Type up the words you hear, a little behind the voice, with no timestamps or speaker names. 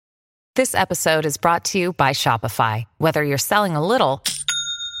This episode is brought to you by Shopify. Whether you're selling a little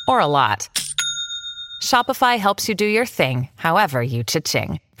or a lot, Shopify helps you do your thing, however you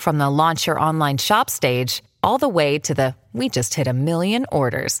cha-ching. From the launch your online shop stage, all the way to the we just hit 1 million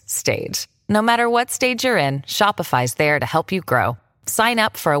orders stage. No matter what stage you're in, Shopify's there to help you grow. Sign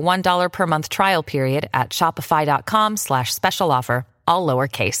up for a $1 per month trial period at shopify.com/special offer, all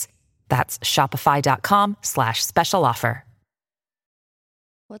lowercase. That's shopify.com/special offer.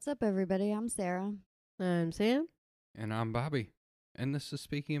 What's up, everybody? I'm Sarah. I'm Sam. And I'm Bobby. And this is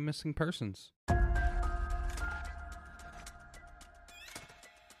Speaking of Missing Persons.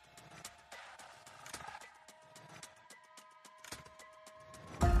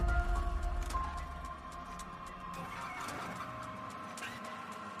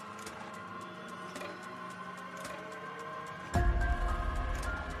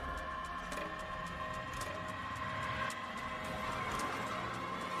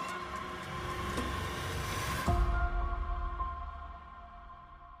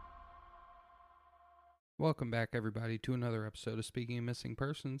 Welcome back, everybody, to another episode of Speaking of Missing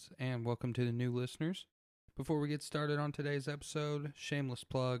Persons, and welcome to the new listeners. Before we get started on today's episode, shameless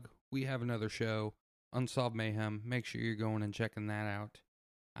plug, we have another show, Unsolved Mayhem. Make sure you're going and checking that out.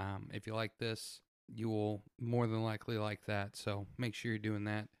 If you like this, you will more than likely like that, so make sure you're doing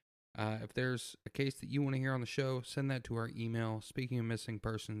that. If there's a case that you want to hear on the show, send that to our email,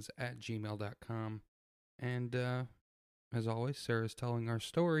 speakingofmissingpersons@gmail.com. And, as always, Sarah's telling our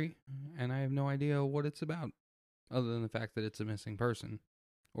story, and I have no idea what it's about, other than the fact that it's a missing person,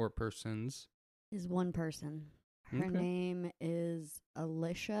 or persons. Is one person. Her Okay. name is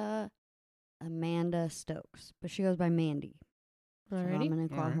Alicia Amanda Stokes, but she goes by Mandy. So I'm Alrighty. going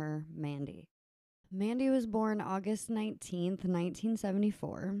to call Alright. her Mandy. Mandy was born August 19th,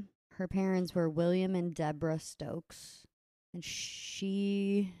 1974. Her parents were William and Deborah Stokes, and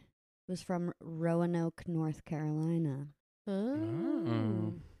she was from Roanoke, North Carolina.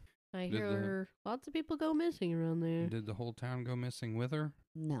 Oh. I Did hear lots of people go missing around there. Did the whole town go missing with her?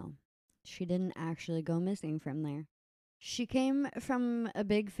 No, she didn't actually go missing from there. She came from a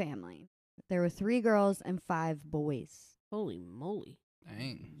big family. There were 3 girls and 5 boys. Holy moly.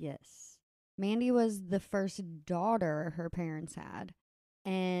 Dang. Yes. Mandy was the first daughter her parents had,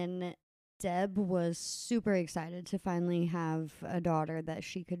 and Deb was super excited to finally have a daughter that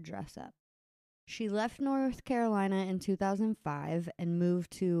she could dress up. She left North Carolina in 2005 and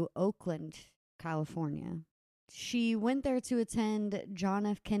moved to Oakland, California. She went there to attend John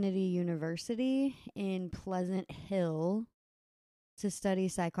F. Kennedy University in Pleasant Hill to study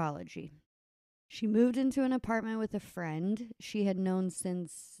psychology. She moved into an apartment with a friend she had known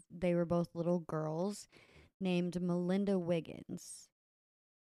since they were both little girls, named Melinda Wiggins.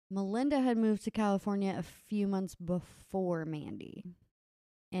 Melinda had moved to California a few months before Mandy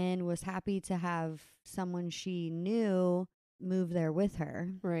and was happy to have someone she knew move there with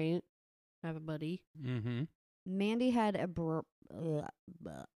her. Right. Have a buddy. Mm-hmm. Mandy had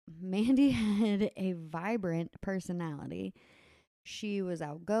a vibrant personality. She was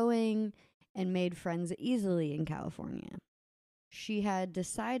outgoing and made friends easily in California. She had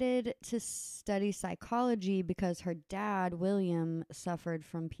decided to study psychology because her dad, William, suffered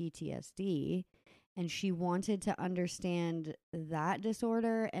from PTSD, and she wanted to understand that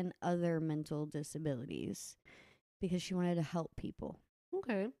disorder and other mental disabilities because she wanted to help people.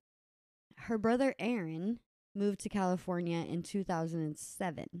 Okay. Her brother, Aaron, moved to California in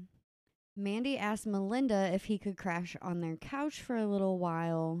 2007. Mandy asked Melinda if he could crash on their couch for a little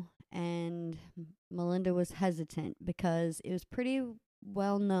while, and Melinda was hesitant because it was pretty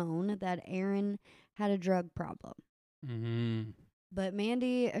well known that Aaron had a drug problem. Mm-hmm. But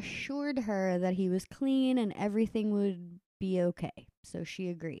Mandy assured her that he was clean and everything would be okay, so she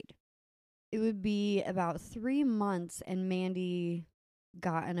agreed. It would be about 3 months, and Mandy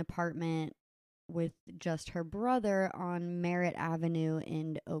got an apartment with just her brother on Merritt Avenue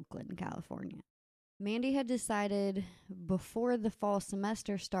in Oakland, California. Mandy had decided before the fall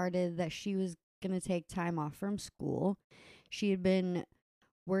semester started that she was going to take time off from school. She had been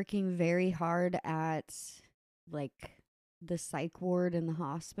working very hard at, the psych ward in the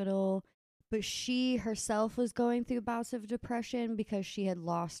hospital, but she herself was going through bouts of depression because she had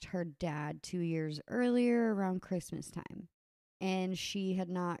lost her dad 2 years earlier around Christmas time, and she had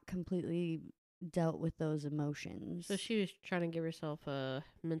not completely dealt with those emotions. So she was trying to give herself a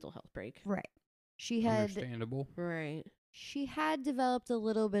mental health break. Right. She had Understandable. Right. she had developed a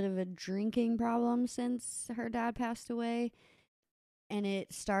little bit of a drinking problem since her dad passed away, and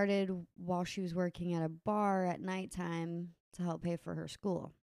it started while she was working at a bar at nighttime to help pay for her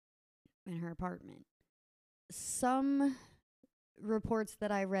school in her apartment. Some reports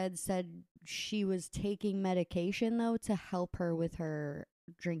that I read said she was taking medication, though, to help her with her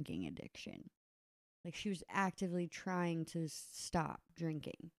drinking addiction. Like, she was actively trying to stop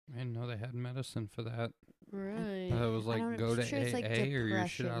drinking. I didn't know they had medicine for that. Right. It was like, I'm go to sure it's like AA or you're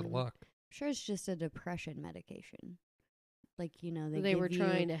shit out of depression. luck. I'm sure it's just a depression medication. Like, They were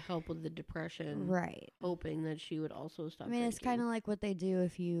trying to help with the depression. Right. Hoping that she would also stop I mean, it's drinking. kind of like what they do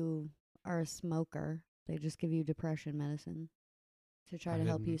if you are a smoker. They just give you depression medicine to try to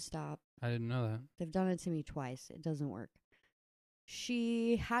help you stop. I didn't know that. They've done it to me twice. It doesn't work.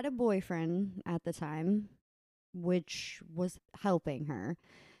 She had a boyfriend at the time, which was helping her.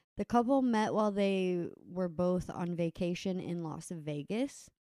 The couple met while they were both on vacation in Las Vegas.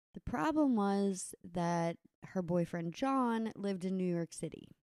 The problem was that her boyfriend, John, lived in New York City,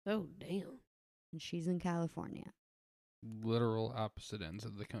 Oh, damn. and she's in California. Literal opposite ends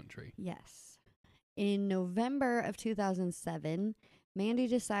of the country. Yes. In November of 2007, Mandy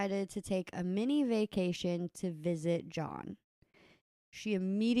decided to take a mini vacation to visit John. She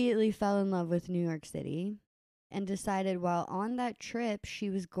immediately fell in love with New York City and decided while on that trip she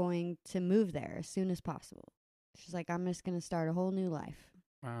was going to move there as soon as possible. She's like, I'm just going to start a whole new life.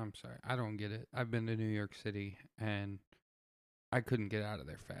 I'm sorry. I don't get it. I've been to New York City and I couldn't get out of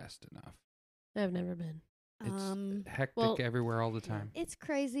there fast enough. I've never been. It's hectic everywhere all the time. It's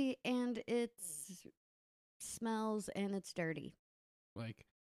crazy and it smells and it's dirty. Like,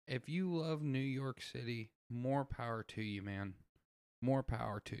 if you love New York City, more power to you, man. More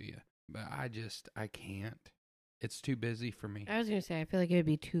power to you. But I can't. It's too busy for me. I was going to say, I feel like it would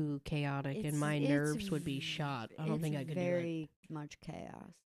be too chaotic and my nerves would be shot. I don't think I could do it. It's very much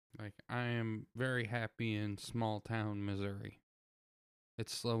chaos. Like, I am very happy in small town Missouri.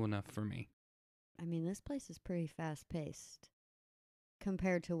 It's slow enough for me. I mean, this place is pretty fast-paced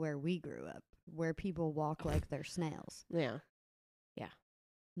compared to where we grew up, where people walk like they're snails. Yeah.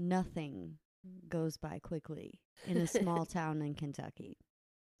 Nothing goes by quickly in a small town in Kentucky.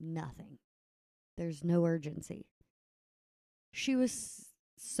 Nothing. There's no urgency. She was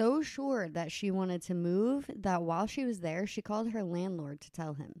so sure that she wanted to move that while she was there, she called her landlord to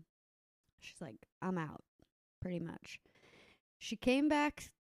tell him. She's like, I'm out, pretty much. She came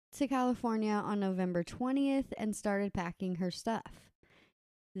back to California on November 20th and started packing her stuff.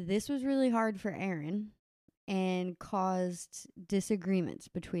 This was really hard for Aaron and caused disagreements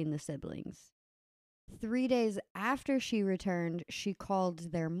between the siblings. 3 days after she returned, she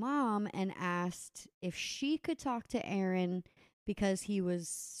called their mom and asked if she could talk to Aaron because he was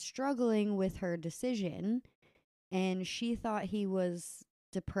struggling with her decision and she thought he was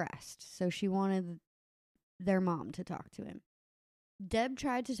depressed. So she wanted their mom to talk to him. Deb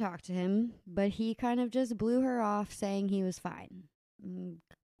tried to talk to him, but he kind of just blew her off saying he was fine.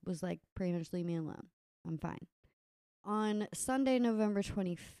 Was like, pretty much leave me alone. I'm fine. On Sunday, November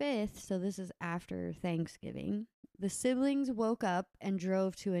 25th, so this is after Thanksgiving, the siblings woke up and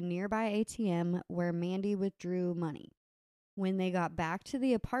drove to a nearby ATM where Mandy withdrew money. When they got back to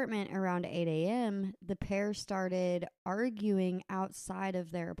the apartment around 8 a.m., the pair started arguing outside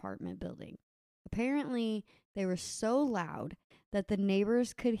of their apartment building. Apparently, they were so loud that the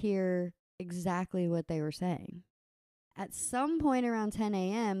neighbors could hear exactly what they were saying. At some point around 10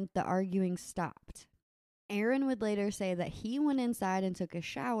 a.m., the arguing stopped. Aaron would later say that he went inside and took a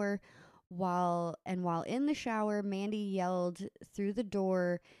shower, while in the shower, Mandy yelled through the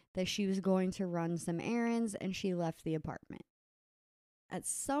door that she was going to run some errands and she left the apartment. At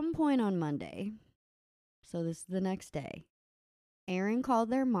some point on Monday, so this is the next day, Aaron called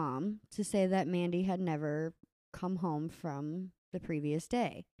their mom to say that Mandy had never come home from the previous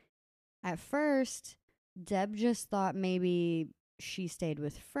day. At first, Deb just thought maybe she stayed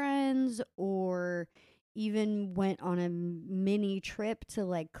with friends or even went on a mini trip to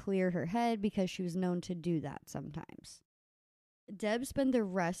like clear her head because she was known to do that sometimes. Deb spent the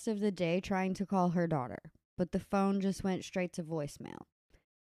rest of the day trying to call her daughter, but the phone just went straight to voicemail.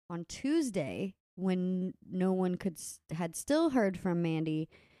 On Tuesday, when no one had still heard from Mandy,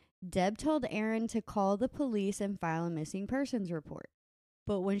 Deb told Aaron to call the police and file a missing persons report.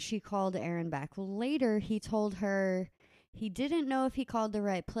 But when she called Aaron back later, he told her he didn't know if he called the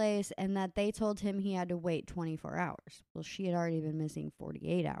right place and that they told him he had to wait 24 hours. Well, she had already been missing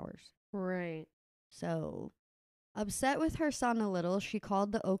 48 hours. Right. So, upset with her son a little, she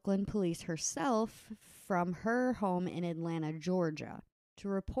called the Oakland police herself from her home in Atlanta, Georgia, to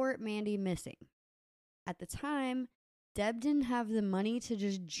report Mandy missing. At the time, Deb didn't have the money to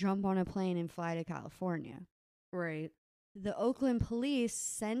just jump on a plane and fly to California. Right. The Oakland police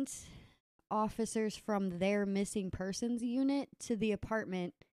sent officers from their missing persons unit to the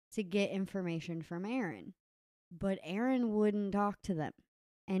apartment to get information from Aaron. But Aaron wouldn't talk to them,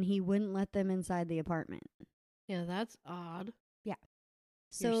 and he wouldn't let them inside the apartment. Yeah, that's odd. Yeah.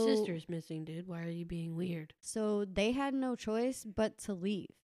 Your So, sister's missing, dude. Why are you being weird? So they had no choice but to leave.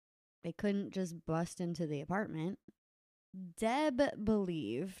 They couldn't just bust into the apartment. Deb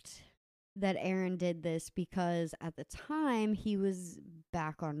believed that Aaron did this because at the time he was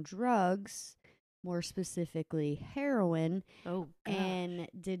back on drugs, more specifically heroin, Oh, gosh. and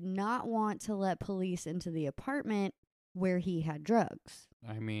did not want to let police into the apartment where he had drugs.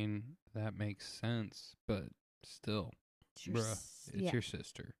 I mean, that makes sense, but still, it's your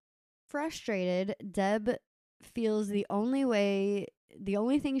sister. Frustrated, Deb feels the only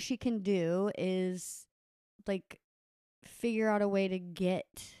thing she can do is like figure out a way to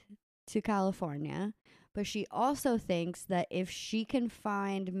get to California. But she also thinks that if she can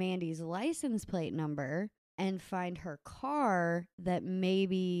find Mandy's license plate number and find her car, that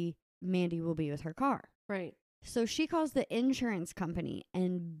maybe Mandy will be with her car. Right. So she calls the insurance company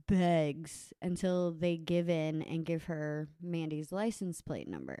and begs until they give in and give her Mandy's license plate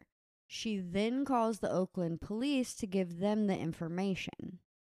number. She then calls the Oakland police to give them the information.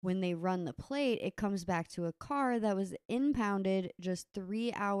 When they run the plate, it comes back to a car that was impounded just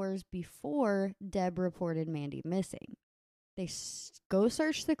 3 hours before Deb reported Mandy missing. They go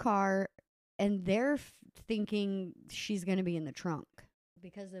search the car, and they're thinking she's going to be in the trunk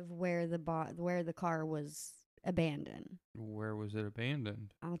because of where the car was abandoned. Where was it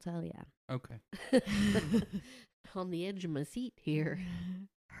abandoned? I'll tell you. Okay. On the edge of my seat here.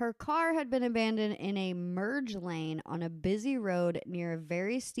 Her car had been abandoned in a merge lane on a busy road near a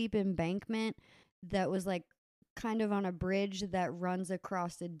very steep embankment that was like kind of on a bridge that runs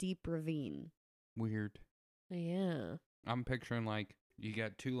across a deep ravine. Weird. Yeah. I'm picturing like you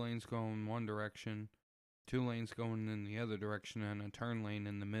got 2 lanes going one direction, 2 lanes going in the other direction, and a turn lane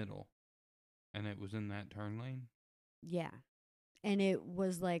in the middle. And it was in that turn lane? Yeah. And it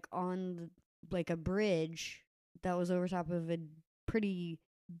was like on like a bridge that was over top of a pretty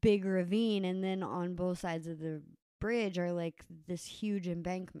big ravine, and then on both sides of the bridge are like this huge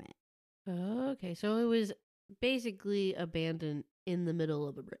embankment. Okay, so it was basically abandoned in the middle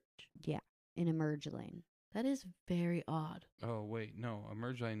of a bridge. Yeah, in a merge lane. That is very odd. Oh, wait, no. A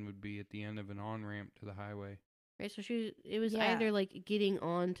merge lane would be at the end of an on-ramp to the highway. Right, so it was Yeah. either like getting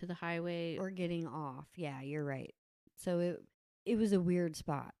on to the highway Or getting off. Yeah, you're right. So it was a weird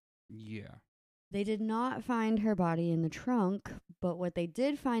spot. Yeah. They did not find her body in the trunk, but what they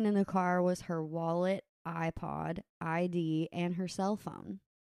did find in the car was her wallet, iPod, ID, and her cell phone.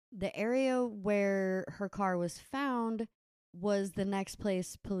 The area where her car was found was the next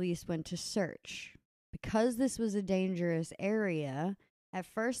place police went to search. Because this was a dangerous area, at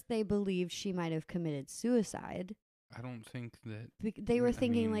first they believed she might have committed suicide. I don't think that... They were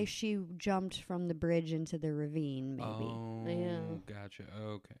thinking like she jumped from the bridge into the ravine, maybe. Oh, Yeah. Gotcha.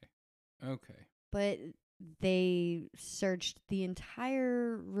 Okay. But they searched the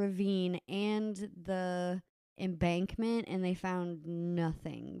entire ravine and the embankment, and they found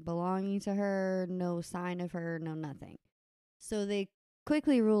nothing belonging to her, no sign of her, no nothing. So they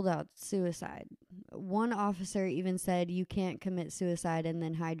quickly ruled out suicide. One officer even said you can't commit suicide and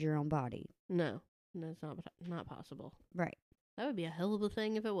then hide your own body. No, that's not possible. Right. That would be a hell of a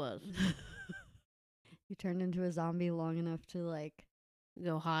thing if it was. You turned into a zombie long enough to like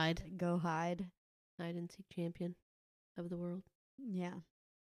Go hide. Hide and seek champion of the world. Yeah.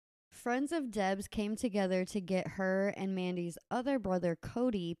 Friends of Deb's came together to get her and Mandy's other brother,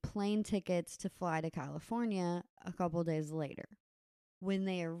 Cody, plane tickets to fly to California a couple days later. When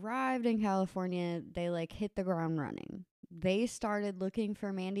they arrived in California, they like hit the ground running. They started looking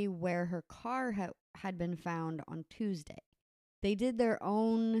for Mandy where her car had been found on Tuesday. They did their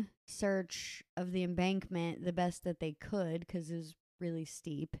own search of the embankment the best that they could because it was really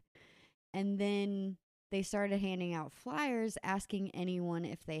steep. And then they started handing out flyers asking anyone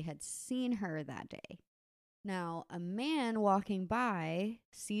if they had seen her that day. Now, a man walking by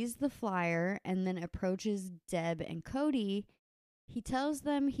sees the flyer and then approaches Deb and Cody. He tells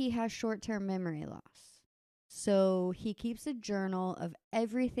them he has short-term memory loss. So he keeps a journal of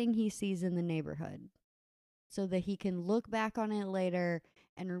everything he sees in the neighborhood so that he can look back on it later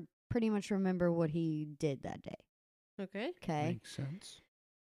and pretty much remember what he did that day. Okay. Makes sense.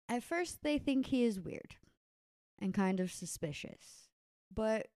 At first, they think he is weird and kind of suspicious,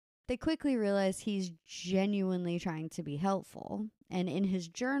 but they quickly realize he's genuinely trying to be helpful. And in his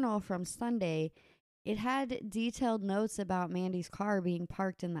journal from Sunday, it had detailed notes about Mandy's car being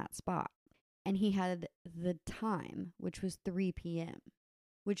parked in that spot. And he had the time, which was 3 p.m.,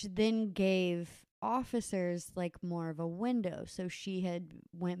 which then gave officers like more of a window. So she had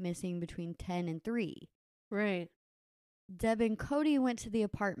went missing between 10 and 3. Right. Deb and Cody went to the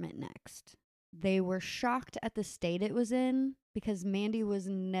apartment next. They were shocked at the state it was in because Mandy was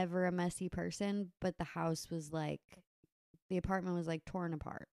never a messy person, but the house was like, the apartment was like torn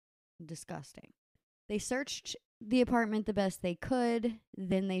apart. Disgusting. They searched the apartment the best they could.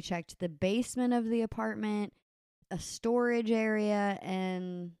 Then they checked the basement of the apartment, a storage area,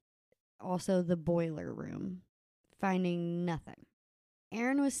 and also the boiler room, finding nothing.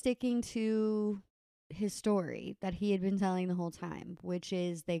 Aaron was sticking to his story that he had been telling the whole time, which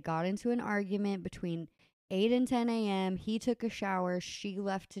is they got into an argument between 8 and 10 a.m. He took a shower, she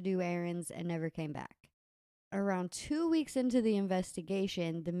left to do errands, and never came back. Around 2 weeks into the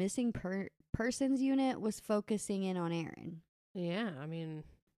investigation, the missing persons unit was focusing in on Aaron. Yeah, I mean,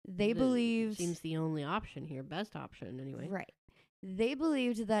 they believed... seems the only option here, best option anyway. Right. They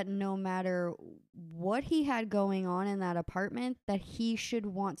believed that no matter what he had going on in that apartment, that he should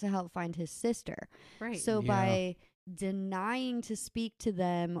want to help find his sister. Right. So by denying to speak to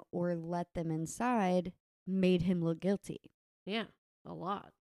them or let them inside made him look guilty. Yeah, a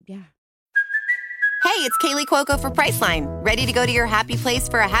lot. Yeah. Hey, it's Kaylee Cuoco for Priceline. Ready to go to your happy place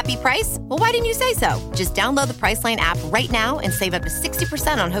for a happy price? Well, why didn't you say so? Just download the Priceline app right now and save up to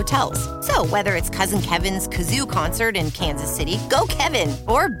 60% on hotels. So whether it's Cousin Kevin's Kazoo Concert in Kansas City, go Kevin,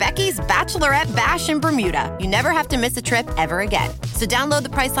 or Becky's Bachelorette Bash in Bermuda, you never have to miss a trip ever again. So download the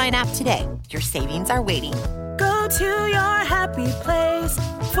Priceline app today. Your savings are waiting. Go to your happy place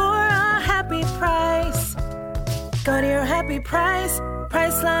for a happy price. Go to your happy price,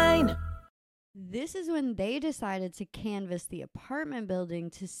 Priceline. This is when they decided to canvass the apartment building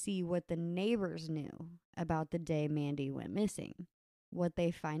to see what the neighbors knew about the day Mandy went missing. What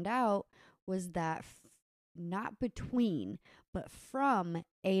they find out was that not between, but from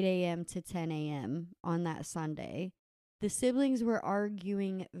 8 a.m. to 10 a.m. on that Sunday, the siblings were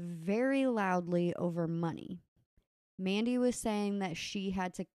arguing very loudly over money. Mandy was saying that she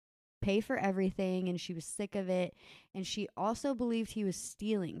had to pay for everything and she was sick of it, and she also believed he was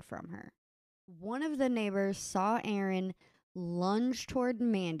stealing from her. One of the neighbors saw Aaron lunge toward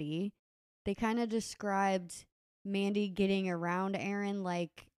Mandy. They kind of described Mandy getting around Aaron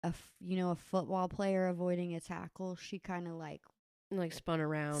like a football player avoiding a tackle. She kind of like spun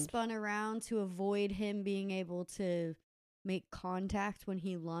around to avoid him being able to make contact when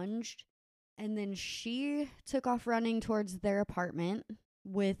he lunged. And then she took off running towards their apartment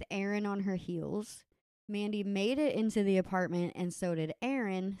with Aaron on her heels. Mandy made it into the apartment, and so did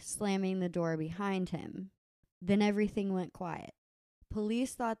Aaron, slamming the door behind him. Then everything went quiet.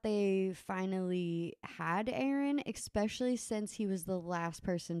 Police thought they finally had Aaron, especially since he was the last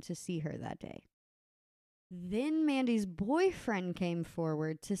person to see her that day. Then Mandy's boyfriend came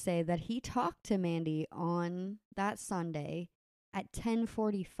forward to say that he talked to Mandy on that Sunday at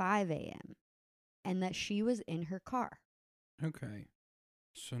 10:45 a.m. and that she was in her car. Okay.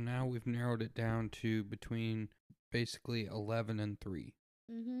 So now we've narrowed it down to between basically 11 and 3.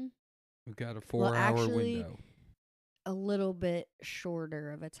 Mm-hmm. We've got a 4-hour window. A little bit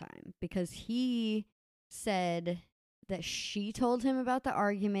shorter of a time, because he said that she told him about the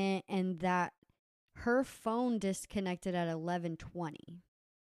argument and that her phone disconnected at 11:20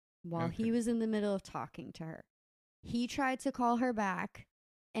 while he was in the middle of talking to her. He tried to call her back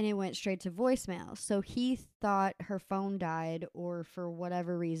and it went straight to voicemail. So he thought her phone died, or for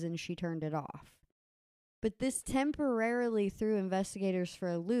whatever reason she turned it off. But this temporarily threw investigators for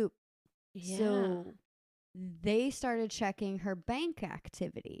a loop. Yeah. So they started checking her bank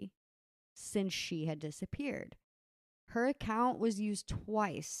activity since she had disappeared. Her account was used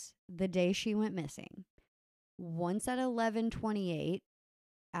twice the day she went missing. Once at 11:28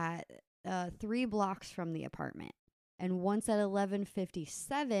 at 3 blocks from the apartment, and once at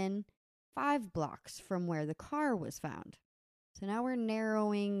 11:57, 5 blocks from where the car was found. So now we're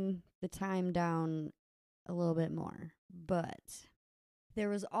narrowing the time down a little bit more. But there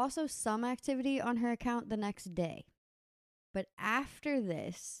was also some activity on her account the next day. But after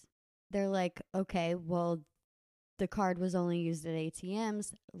this, they're like, okay, well, the card was only used at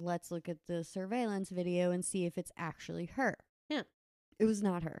ATMs. Let's look at the surveillance video and see if it's actually her. Yeah. It was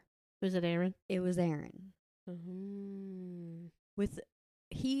not her. Was it Aaron? It was Aaron. Mm-hmm.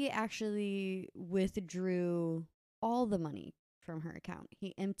 He actually withdrew all the money from her account.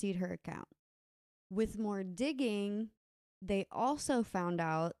 He emptied her account. With more digging, they also found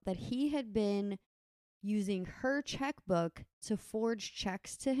out that he had been using her checkbook to forge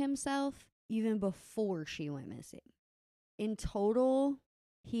checks to himself even before she went missing. In total,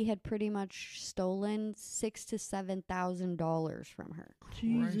 he had pretty much stolen $6,000 to $7,000 from her.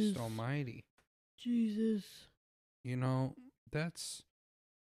 Christ almighty. Jesus. You know, that's...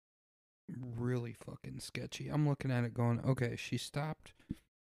 really fucking sketchy. I'm looking at it going, okay, she stopped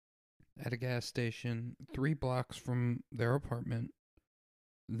at a gas station 3 blocks from their apartment.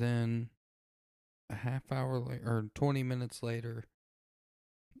 Then a half hour later, or 20 minutes later,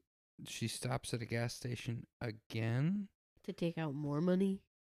 she stops at a gas station again. To take out more money?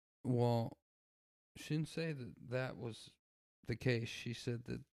 Well, she didn't say that was the case. She said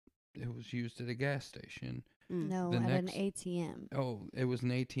that it was used at a gas station. No, at an ATM. Oh, it was an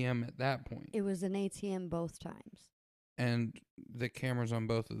ATM at that point. It was an ATM both times. And the cameras on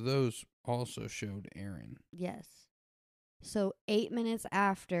both of those also showed Aaron. Yes. So 8 minutes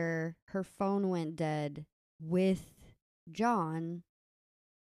after her phone went dead with John,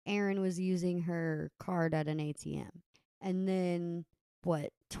 Aaron was using her card at an ATM. And then,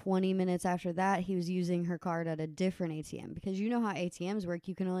 20 minutes after that, he was using her card at a different ATM. Because you know how ATMs work.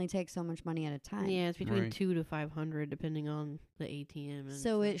 You can only take so much money at a time. Yeah, it's between Right. 200 to 500 depending on the ATM. And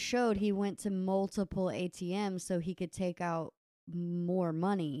So it showed he went to multiple ATMs so he could take out more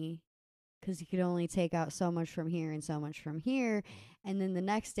money. Because he could only take out so much from here and so much from here. And then the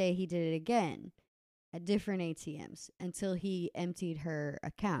next day he did it again at different ATMs until he emptied her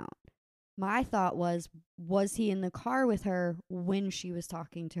account. My thought was he in the car with her when she was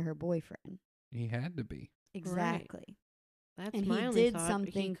talking to her boyfriend? He had to be. Exactly. That's And my he only did thought.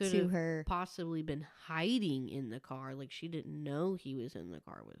 something He could to have her. possibly been hiding in the car. Like, she didn't know he was in the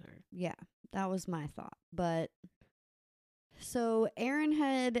car with her. Yeah, that was my thought. But so Aaron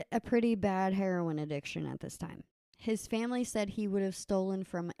had a pretty bad heroin addiction at this time. His family said he would have stolen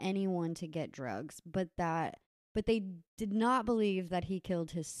from anyone to get drugs, but they did not believe that he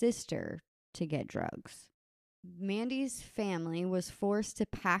killed his sister to get drugs. Mandy's family was forced to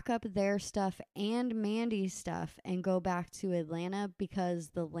pack up their stuff and Mandy's stuff and go back to Atlanta because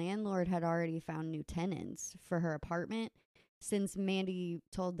the landlord had already found new tenants for her apartment since Mandy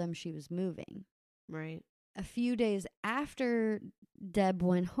told them she was moving. Right. A few days after Deb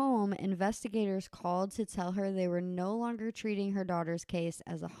went home, investigators called to tell her they were no longer treating her daughter's case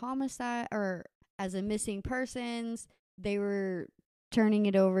as a homicide or as a missing persons. They were turning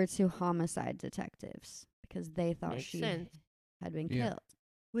it over to homicide detectives because they thought Makes she sense. had been Yeah. killed.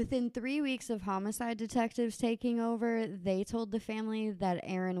 Within 3 weeks of homicide detectives taking over, they told the family that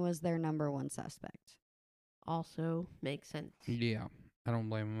Aaron was their number one suspect. Also makes sense. Yeah, I don't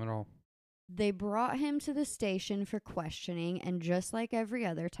blame him at all. They brought him to the station for questioning, and just like every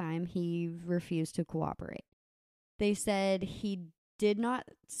other time, he refused to cooperate. They said he did not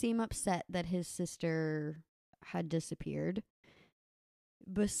seem upset that his sister had disappeared.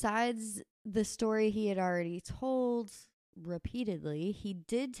 Besides the story he had already told repeatedly, he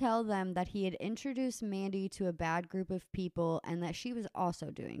did tell them that he had introduced Mandy to a bad group of people and that she was also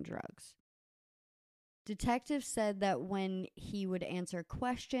doing drugs. Detectives said that when he would answer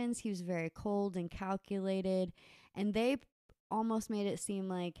questions, he was very cold and calculated, and they almost made it seem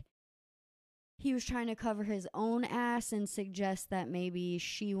like he was trying to cover his own ass and suggest that maybe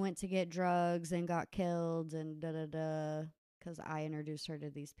she went to get drugs and got killed and da-da-da because I introduced her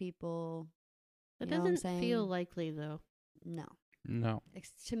to these people. That You know what I'm doesn't feel saying? likely, though. No. No.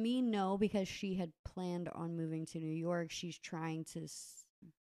 To me, no, because she had planned on moving to New York. She's trying to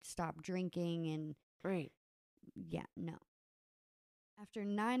stop drinking and Right. yeah, no. After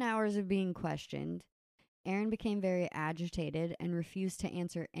 9 hours of being questioned, Aaron became very agitated and refused to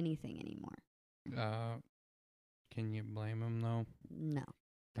answer anything anymore. Can you blame him though? No.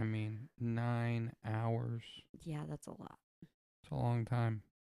 I mean, 9 hours. Yeah, that's a lot. It's a long time.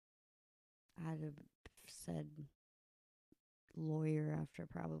 I'd have said lawyer after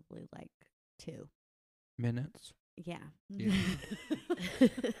probably like 2 Minutes. Yeah. Yeah.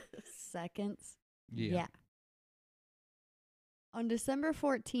 Seconds. Yeah. On December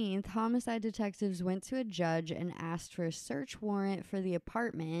 14th, homicide detectives went to a judge and asked for a search warrant for the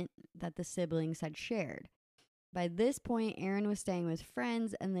apartment that the siblings had shared. By this point, Aaron was staying with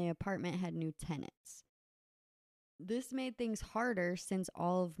friends and the apartment had new tenants. This made things harder since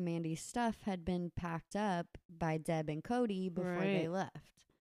all of Mandy's stuff had been packed up by Deb and Cody before they Right. left.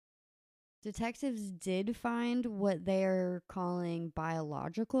 Detectives did find what they're calling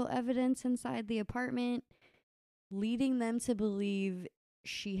biological evidence inside the apartment, leading them to believe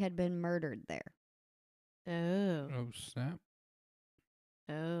she had been murdered there. Oh. Oh, snap.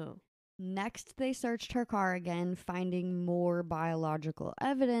 Oh. Next, they searched her car again, finding more biological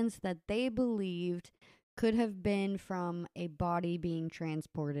evidence that they believed could have been from a body being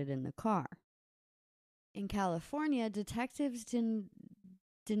transported in the car. In California, detectives did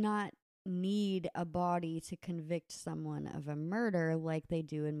not need a body to convict someone of a murder like they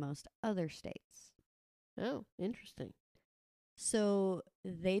do in most other states. Oh, interesting. So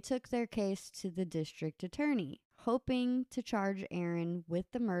they took their case to the district attorney, hoping to charge Aaron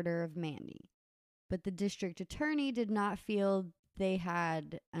with the murder of Mandy. But the district attorney did not feel they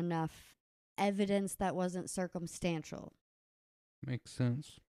had enough evidence that wasn't circumstantial. Makes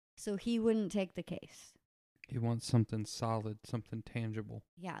sense. So he wouldn't take the case. He wants something solid, something tangible.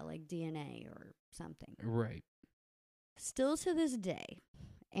 Yeah, like DNA or something. Right. Still to this day,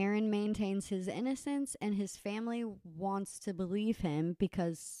 Aaron maintains his innocence, and his family wants to believe him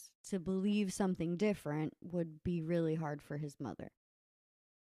because to believe something different would be really hard for his mother.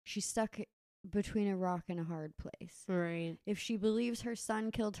 She's stuck between a rock and a hard place. Right. If she believes her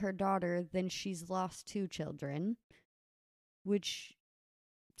son killed her daughter, then she's lost 2 children, which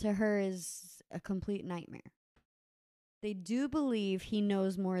to her is a complete nightmare. They do believe he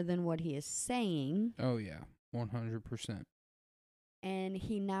knows more than what he is saying. Oh, yeah. 100%. And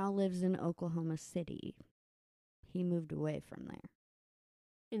he now lives in Oklahoma City. He moved away from there.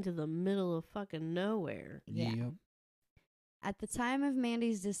 Into the middle of fucking nowhere. Yeah. Yep. At the time of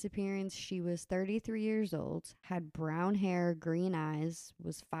Mandy's disappearance, she was 33 years old, had brown hair, green eyes,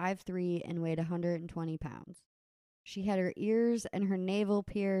 was 5'3", and weighed 120 pounds. She had her ears and her navel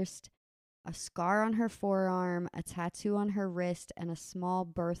pierced, a scar on her forearm, a tattoo on her wrist, and a small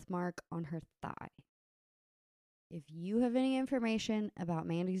birthmark on her thigh. If you have any information about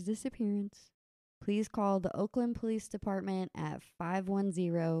Mandy's disappearance, please call the Oakland Police Department at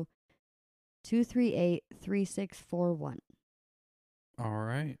 510-238-3641. All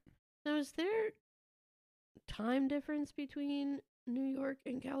right. Now, is there time difference between New York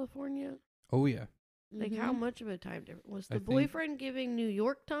and California? Oh, yeah. Like, how much of a time difference? Was I the think- boyfriend giving New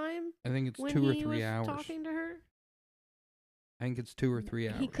York time I think it's when 2 or he 3 was hours. talking to her? I think it's 2 or 3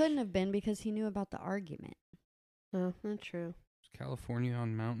 hours. He couldn't have been because he knew about the argument. Oh, that's true. Is California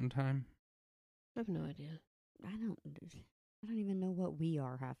on mountain time? I have no idea. I don't even know what we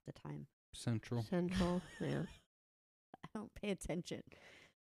are half the time. Central. Central, yeah. I don't pay attention.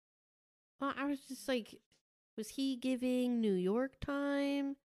 Well, I was just like, was he giving New York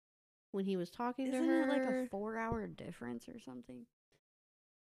time when he was talking Isn't to her? it like a 4-hour difference or something?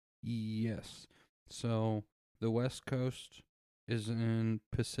 Yes. So the West Coast is in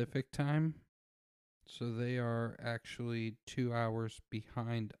Pacific time. So they are actually 2 hours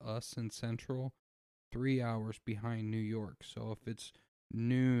behind us in Central, 3 hours behind New York. So if it's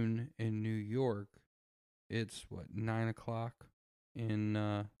noon in New York, it's 9 o'clock in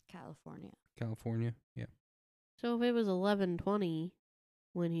California. California? Yeah. So if it was 11:20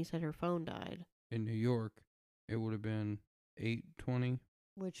 when he said her phone died. In New York, it would have been 8:20.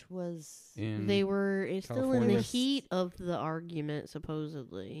 Which was... They were still in the California. heat of the argument,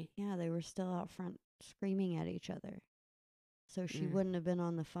 supposedly. Yeah, they were still out front screaming at each other. So she Mm. wouldn't have been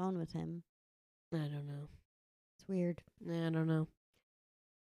on the phone with him. I don't know. It's weird. I don't know.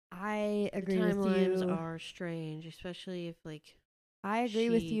 I agree the with timelines you. are strange, especially if I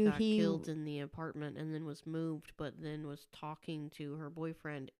agree with she you. got He killed in the apartment and then was moved, but then was talking to her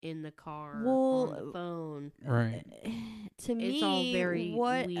boyfriend in the car on the phone. Right. To me, It's all very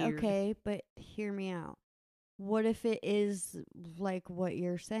weird. Okay, but hear me out. What if it is like what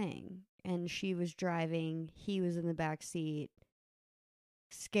you're saying, and she was driving, he was in the back seat,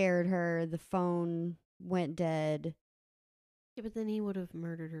 scared her, the phone went dead. Yeah, but then he would have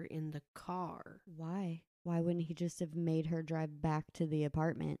murdered her in the car. Why? Why wouldn't he just have made her drive back to the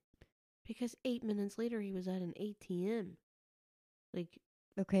apartment? Because 8 minutes later, he was at an ATM.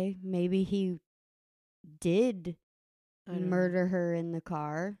 Okay, maybe he did I don't know. murder her in the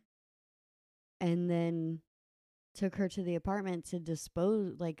car and then took her to the apartment to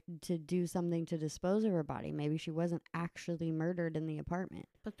dispose, to do something to dispose of her body. Maybe she wasn't actually murdered in the apartment.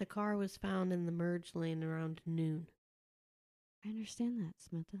 But the car was found in the merge lane around noon. I understand that,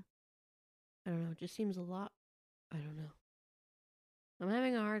 Smitha. I don't know. It just seems a lot. I don't know. I'm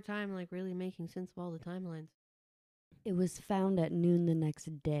having a hard time, really making sense of all the timelines. It was found at noon the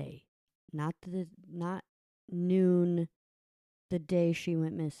next day. Not noon the day she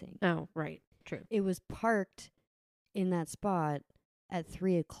went missing. Oh, right. True. It was parked in that spot at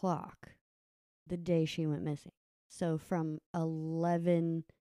 3 o'clock the day she went missing. So from 11...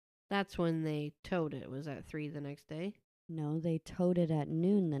 That's when they towed it. Was at 3 the next day? No, they towed it at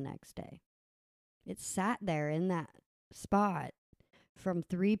noon the next day. It sat there in that spot from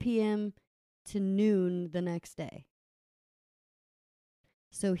 3 p.m. to noon the next day.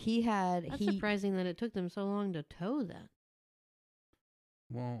 So he had... That's surprising that it took them so long to tow that.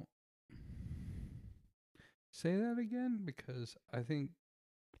 Well, say that again, because I think...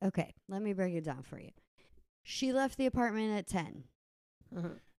 Okay, let me break it down for you. She left the apartment at 10. Uh-huh.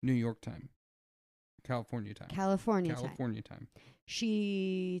 New York time. California time. California time.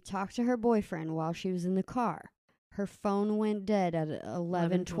 She talked to her boyfriend while she was in the car. Her phone went dead at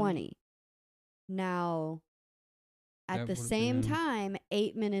 11:20. Now, at the same time,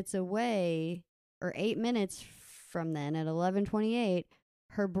 8 minutes away, or 8 minutes from then, at 11:28,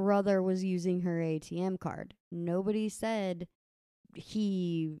 her brother was using her ATM card. Nobody said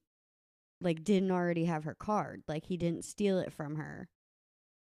he, like, didn't already have her card. Like, he didn't steal it from her.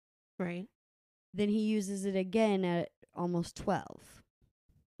 Right. Then he uses it again at almost 12.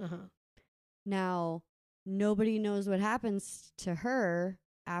 Now, nobody knows what happens to her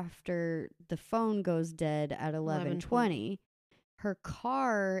after the phone goes dead at 11:20. Her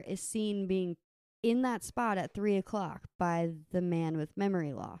car is seen being in that spot at 3 o'clock by the man with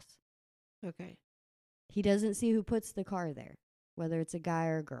memory loss. Okay. He doesn't see who puts the car there, whether it's a guy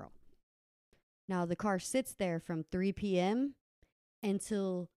or a girl. Now, the car sits there from 3 p.m.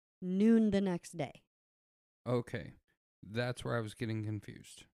 until noon the next day. Okay. That's where I was getting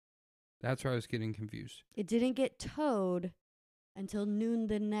confused. It didn't get towed until noon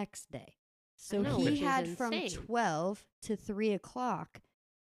the next day. So he had from 12 to 3 o'clock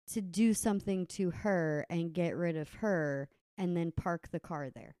to do something to her and get rid of her and then park the car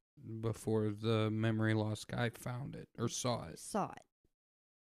there. Before the memory loss guy found it or saw it.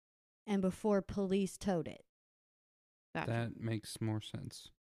 And before police towed it. Gotcha. That makes more sense.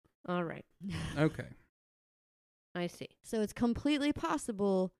 All right. Okay. I see. So it's completely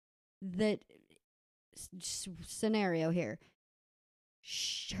possible that scenario here.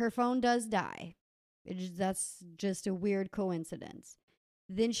 Her phone does die. That's just a weird coincidence.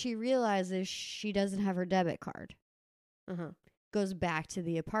 Then she realizes she doesn't have her debit card. Goes back to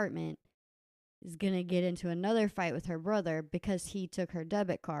the apartment. Is going to get into another fight with her brother because he took her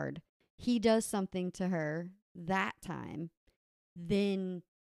debit card. He does something to her that time. Then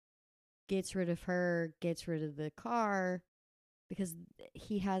gets rid of her, gets rid of the car. Because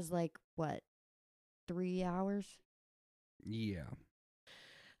he has, 3 hours? Yeah.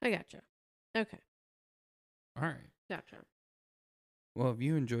 I gotcha. Okay. All right. Gotcha. Well, if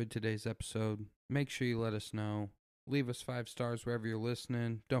you enjoyed today's episode, make sure you let us know. Leave us 5 stars wherever you're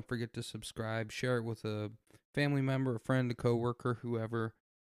listening. Don't forget to subscribe. Share it with a family member, a friend, a coworker, whoever.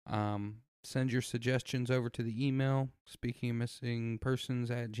 Send your suggestions over to the email,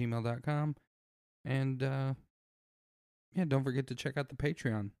 speakingofmissingpersons@gmail.com. And, don't forget to check out the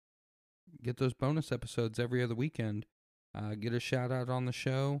Patreon. Get those bonus episodes every other weekend. Get a shout out on the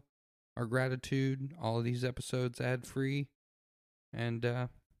show. Our gratitude. All of these episodes ad-free. And, I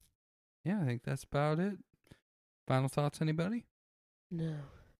think that's about it. Final thoughts, anybody? No.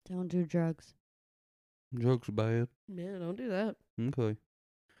 Don't do drugs. Drugs are bad. Yeah, don't do that. Okay.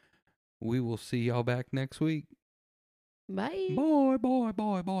 We will see y'all back next week. Bye. Bye, bye,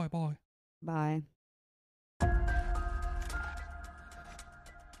 bye, bye, bye. Bye.